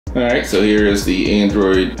Alright, so here is the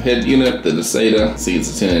Android head unit, the Dasaita. See,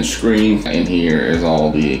 it's a 10-inch screen, and here is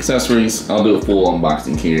all the accessories. I'll do a full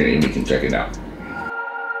unboxing here and we can check it out.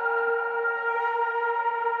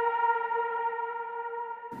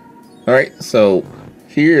 Alright, so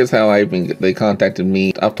here's how they contacted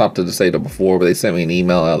me. I've talked to Dasaita before, but they sent me an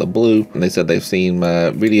email out of the blue, and they said they've seen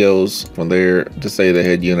my videos from their Dasaita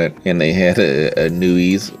head unit, and they had a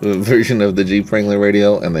Newies version of the Jeep Wrangler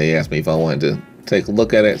radio, and they asked me if I wanted to take a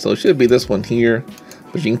look at it. So it should be this one here,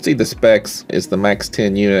 but you can see the specs. It's the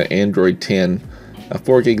MAX10 unit, Android 10,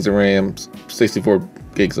 4 gigs of RAM, 64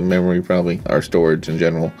 gigs of memory probably, or storage in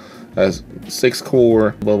general, 6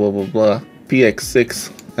 core, blah blah blah blah,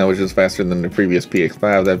 PX6, which is faster than the previous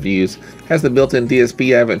PX5 that I've used. Has the built-in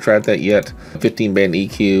DSP, I haven't tried that yet, 15-band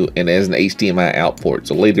EQ, and it has an HDMI out port.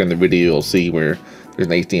 So later in the video you'll see where there's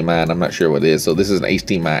an HDMI and I'm not sure what it is. So this is an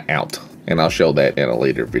HDMI out, and I'll show that in a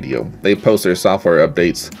later video. They post their software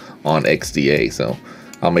updates on XDA, so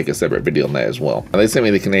I'll make a separate video on that as well. They sent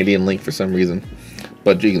me the Canadian link for some reason,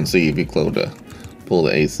 but you can see if you pull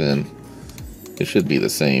the ace in, it should be the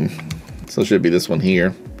same. So it should be this one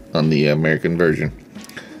here on the American version.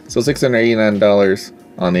 So $689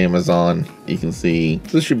 on Amazon. You can see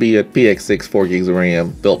this should be a PX6 4 gigs of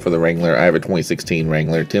RAM, built for the Wrangler. I have a 2016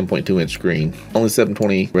 Wrangler, 10.2-inch screen, only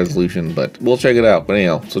 720 resolution, but we'll check it out. But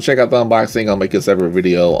anyhow, so check out the unboxing. I'll make a separate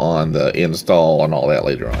video on the install and all that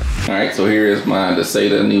later on. Alright, so here is my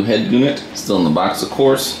Dasaita new head unit. Still in the box, of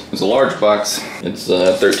course. It's a large box. It's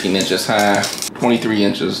 13 inches high, 23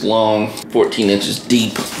 inches long, 14 inches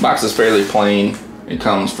deep. Box is fairly plain. It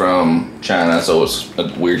comes from China, so it's a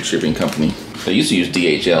weird shipping company. They used to use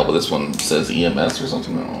DHL, but this one says EMS or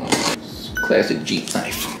something. I don't know. Classic Jeep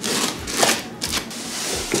knife.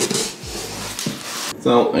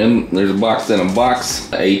 So, and there's a box in a box.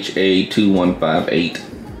 HA2158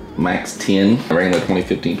 MAX10 Wrangler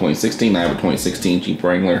 2015-2016. I have a 2016 Jeep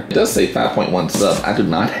Wrangler. It does say 5.1 sub. I do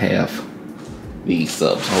not have these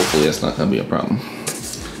subs. Hopefully that's not going to be a problem.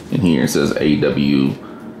 And here it says AWHARS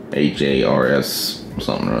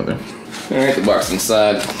something or other. Alright, the box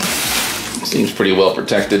inside seems pretty well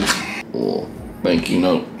protected. Little thank you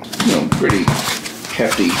note. You know, pretty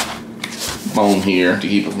hefty bone here to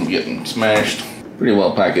keep it from getting smashed. Pretty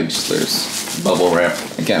well packaged. There's bubble wrap.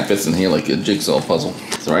 It kind of fits in here like a jigsaw puzzle.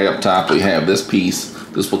 So right up top we have this piece.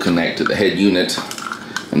 This will connect to the head unit,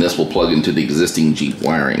 and this will plug into the existing Jeep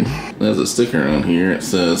wiring. There's a sticker on here. It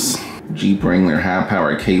says Jeep Wrangler high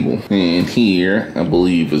power cable, and here I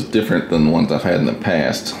believe is different than the ones I've had in the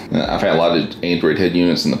past. I've had a lot of Android head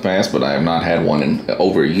units in the past, but I have not had one in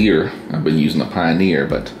over a year. I've been using a Pioneer,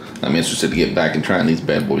 but I'm interested to get back and trying these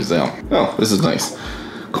bad boys out. Oh, this is nice.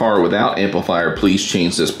 Car without amplifier, please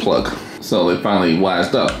change this plug. So they finally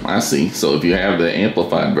wised up. I see. So if you have the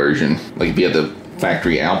amplified version, like if you have the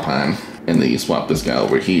factory Alpine, and then you swap this guy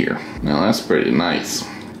over here. Now that's pretty nice.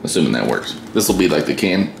 Assuming that works. This will be like the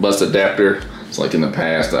CAN bus adapter. It's like in the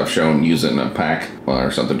past I've shown using a pack or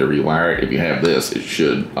something to rewire it. If you have this, it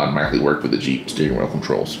should automatically work with the Jeep steering wheel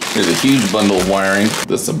controls. There's a huge bundle of wiring.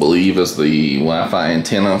 This I believe is the Wi-Fi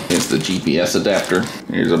antenna. It's the GPS adapter.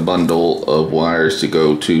 Here's a bundle of wires to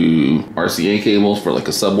go to RCA cables for like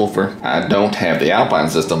a subwoofer. I don't have the Alpine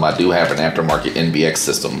system. I do have an aftermarket NBX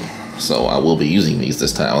system. So I will be using these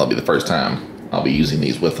this time. That'll be the first time I'll be using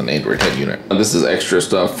these with an Android head unit. This is extra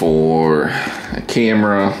stuff for a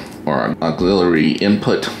camera or an auxiliary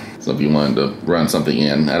input. So if you wanted to run something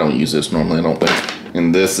in, I don't use this normally, I don't think.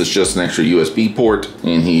 And this is just an extra USB port.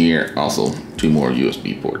 And here, also 2 more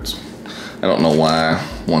USB ports. I don't know why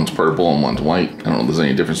one's purple and one's white. I don't know if there's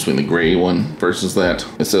any difference between the gray one versus that.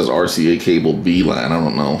 It says RCA cable B line. I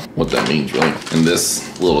don't know what that means really. And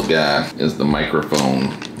this little guy is the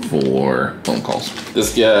microphone for phone calls.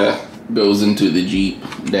 This guy goes into the Jeep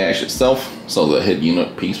dash itself, so the head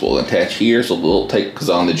unit piece will attach here. So we'll take, because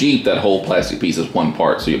on the Jeep that whole plastic piece is one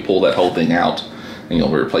part, so you pull that whole thing out and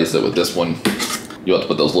you'll replace it with this one. You'll have to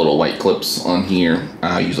put those little white clips on here.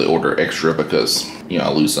 I usually order extra because, you know,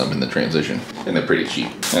 I lose some in the transition, and they're pretty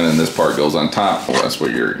cheap. And then this part goes on top. Well, that's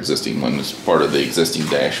where your existing one is part of the existing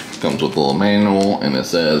dash. Comes with a little manual, and it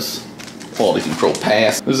says quality control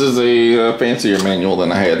pass. This is a fancier manual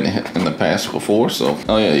than I had in the past before. So,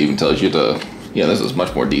 oh yeah, it even tells you to, yeah, this is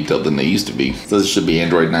much more detailed than they used to be. So this should be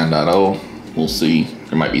Android 9.0. We'll see.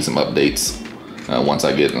 There might be some updates once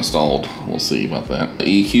I get it installed. We'll see about that. The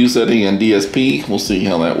EQ setting and DSP, we'll see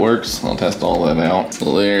how that works. I'll test all that out.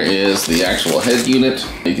 So there is the actual head unit.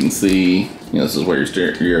 You can see, you know, this is where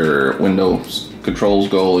your windows controls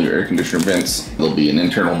go, your air conditioner vents. There'll be an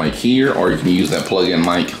internal mic here, or you can use that plug-in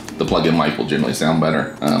mic The plug-in mic will generally sound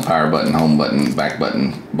better. Power button, home button, back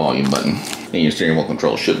button, volume button, and your steering wheel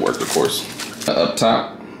control should work, of course. Up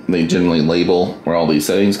top, they generally label where all these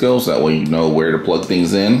settings go, so that way you know where to plug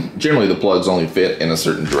things in. Generally, the plugs only fit in a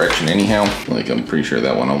certain direction anyhow. Like, I'm pretty sure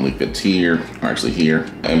that one only fits here, or actually here.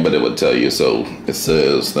 But it would tell you, so it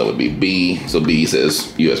says that would be B. So B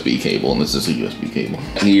says USB cable, and this is a USB cable.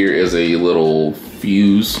 Here is a little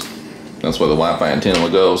fuse. That's where the Wi-Fi antenna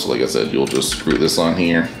will go. So like I said, you'll just screw this on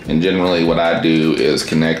here. And generally what I do is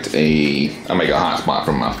I make a hotspot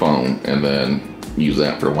from my phone and then use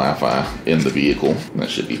that for Wi-Fi in the vehicle.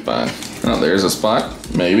 That should be fine. Oh, there's a spot,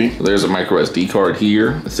 maybe. There's a micro SD card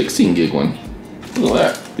here, a 16 gig one. Look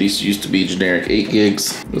at that. These used to be generic 8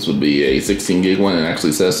 gigs. This would be a 16 gig one, and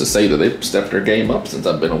actually says to say that they've stepped their game up since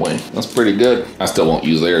I've been away. That's pretty good. I still won't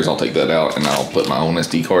use theirs. I'll take that out and I'll put my own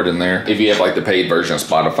SD card in there. If you have like the paid version of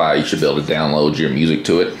Spotify, you should be able to download your music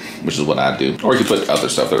to it, which is what I do. Or you can put other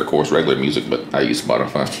stuff there, of course, regular music, but I use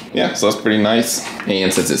Spotify. Yeah, so that's pretty nice.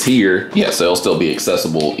 And since it's here, yeah, so it'll still be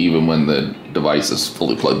accessible even when the device is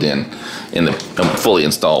fully plugged in and fully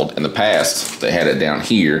installed. In the past, they had it down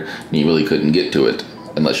here and you really couldn't get to it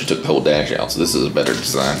unless you took the whole dash out. So this is a better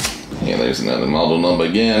design. Yeah, there's another model number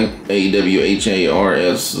again,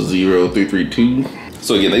 AWHARS0332.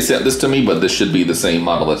 So again, they sent this to me, but this should be the same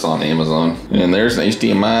model that's on Amazon. And there's an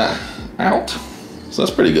HDMI out. So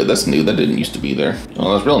that's pretty good. That's new. That didn't used to be there.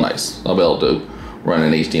 Oh, that's real nice. I'll be able to run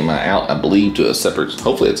an HDMI out, I believe, to a separate,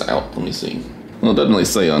 hopefully it's out. Let me see. Well, it doesn't really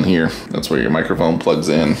say on here. That's where your microphone plugs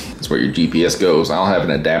in. That's where your GPS goes. I'll have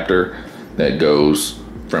an adapter that goes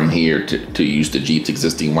from here to use the Jeep's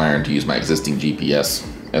existing wire and to use my existing GPS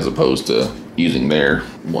as opposed to using their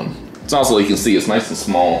one. It's also, you can see, it's nice and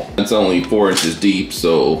small. It's only 4 inches deep,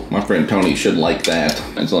 so my friend Tony should like that.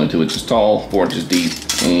 It's only 2 inches tall, 4 inches deep,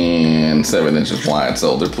 and 7 inches wide.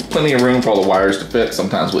 So there's plenty of room for all the wires to fit.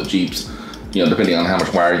 Sometimes with Jeeps, you know, depending on how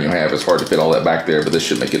much wiring you have, it's hard to fit all that back there, but this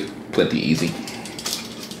should make it plenty easy.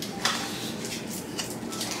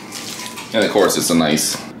 And of course, it's a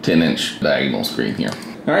nice 10-inch diagonal screen here.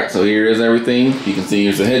 All right, so here is everything. You can see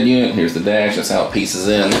here's the head unit, here's the dash, that's how it pieces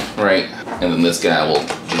in, right? And then this guy will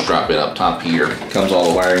just drop it up top here. Comes all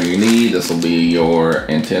the wiring you need. This will be your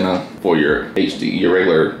antenna for your your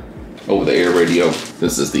regular over-the-air radio.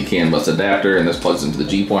 This is the CAN bus adapter, and this plugs into the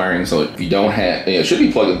Jeep wiring. So if you don't have, it should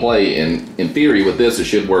be plug and play, and in theory with this, it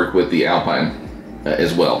should work with the Alpine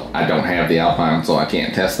as well. I don't have the Alpine, so I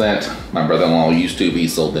can't test that. My brother-in-law used to, but he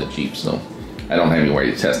sold that Jeep, so I don't have anywhere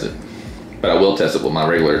to test it. But I will test it with my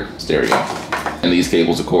regular stereo. And these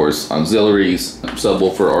cables, of course, auxiliaries,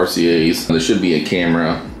 subwoofer, RCAs. There should be a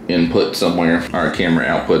camera input somewhere, or a camera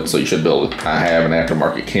output, so you should be able to, I have an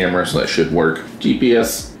aftermarket camera, so that should work.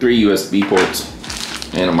 GPS, 3 USB ports,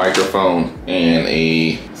 and a microphone, and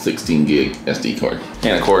a 16 gig SD card.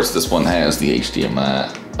 And of course, this one has the HDMI,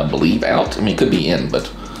 I believe, out. I mean, it could be in,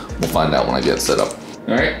 but we'll find out when I get it set up.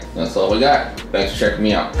 All right, that's all we got. Thanks for checking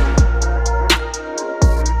me out.